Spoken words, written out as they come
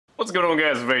What's going on,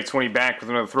 guys? It's Very 20 back with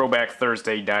another Throwback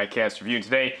Thursday diecast review. And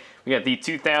today we got the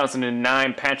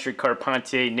 2009 Patrick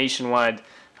Carpentier Nationwide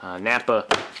Napa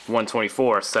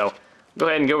 124. So go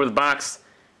ahead and go over the box.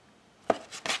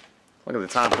 Look at the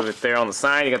top of it there on the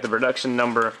side. You got the production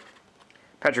number.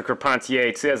 Patrick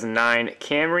Carpentier 2009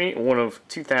 Camry, one of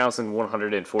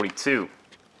 2,142.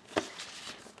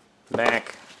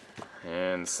 Back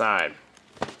and side.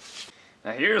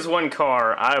 Now here's one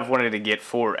car I've wanted to get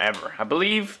forever. I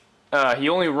believe he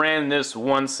only ran this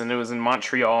once, and it was in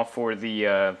Montreal for the,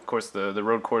 of course, the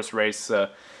road course race in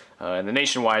the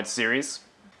Nationwide series.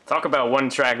 Talk about one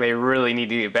track they really need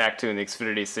to get back to in the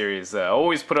Xfinity series.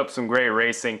 Always put up some great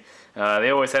racing.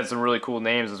 They always had some really cool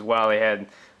names as well. They had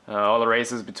all the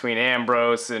races between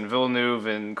Ambrose and Villeneuve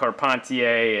and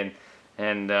Carpentier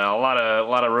and a lot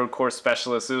of road course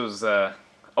specialists. It was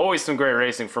always some great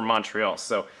racing from Montreal.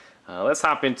 So let's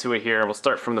hop into it here. We'll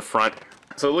start from the front.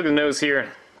 So look at the nose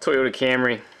here, Toyota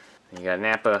Camry. You got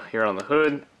Napa here on the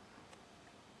hood.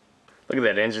 Look at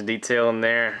that engine detail in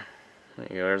there. There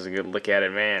you go, there's a good look at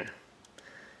it, man.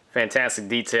 Fantastic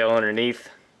detail underneath.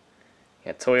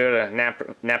 You got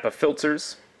Toyota Napa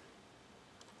filters.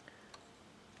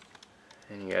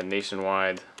 And you got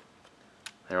Nationwide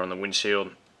there on the windshield.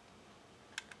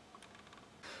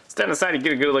 Step aside, you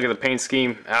get a good look at the paint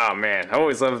scheme. Oh man, I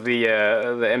always love the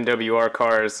MWR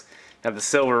cars. Got the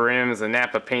silver rims. The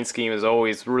Napa paint scheme is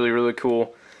always really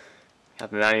cool.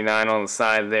 Got the 99 on the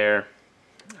side there.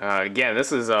 Again,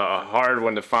 this is a hard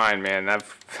one to find, man.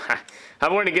 I've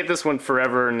wanted to get this one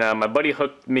forever, and my buddy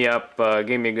hooked me up,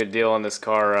 gave me a good deal on this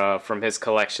car from his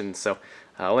collection. So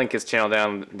I'll link his channel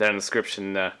down in the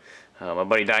description. My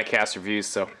buddy Diecast Reviews.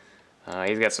 So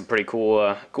he's got some pretty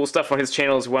cool stuff on his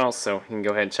channel as well. So you can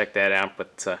go ahead and check that out.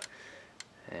 But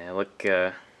look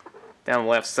down the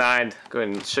left side. Go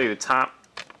ahead and show you the top.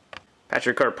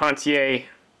 Patrick Carpentier.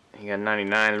 You got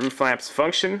 99. The roof flaps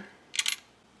function.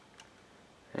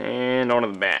 And on to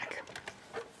the back.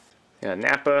 Yeah,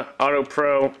 Napa, Auto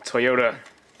Pro, Toyota.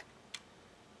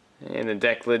 And the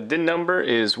deck lid DIN number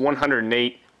is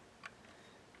 108.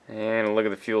 And look at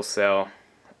the fuel cell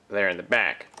there in the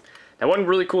back. Now, one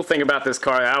really cool thing about this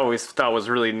car I always thought was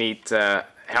really neat,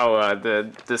 how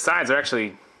the sides are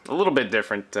actually a little bit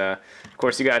different. Of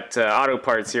course, you got auto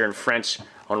parts here in French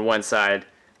on one side,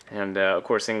 and of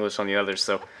course English on the other.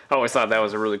 So I always thought that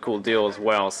was a really cool deal as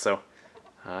well. So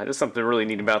just something really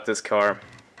neat about this car.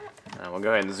 We'll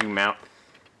go ahead and zoom out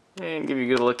and give you a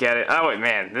good look at it. Oh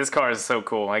man, this car is so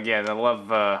cool. Again, I love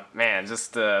man,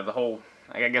 just the whole.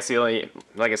 I guess he only,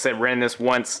 like I said, ran this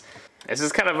once. This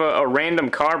is kind of a random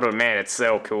car, but man, it's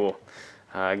so cool.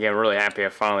 Again, really happy I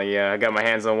finally got my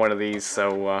hands on one of these.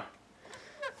 So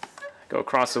go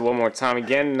across it one more time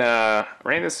again.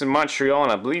 Ran this in Montreal,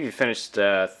 and I believe he finished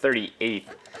 38th.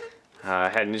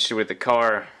 Had an issue with the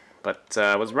car, but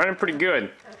was running pretty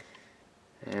good.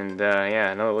 And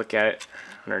yeah, another look at it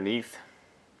underneath.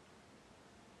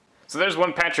 So there's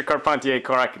one Patrick Carpentier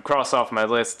car I could cross off my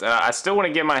list. I still want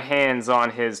to get my hands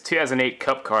on his 2008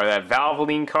 Cup car, that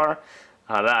Valvoline car.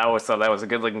 I always thought that was a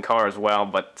good-looking car as well.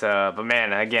 But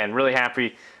man, again, really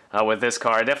happy with this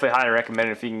car. I definitely highly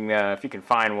recommend it if you can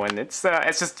find one. It's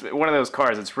just one of those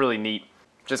cars that's really neat.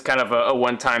 Just kind of a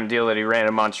one-time deal that he ran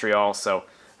in Montreal. So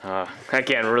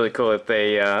again, really cool that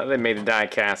they made a die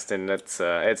cast, and it's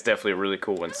definitely a really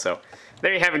cool one. So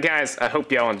there you have it, guys. I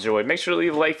hope y'all enjoyed. Make sure to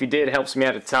leave a like if you did. It helps me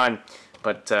out a ton.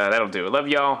 But that'll do it. Love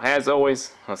y'all. As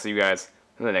always, I'll see you guys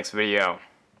in the next video.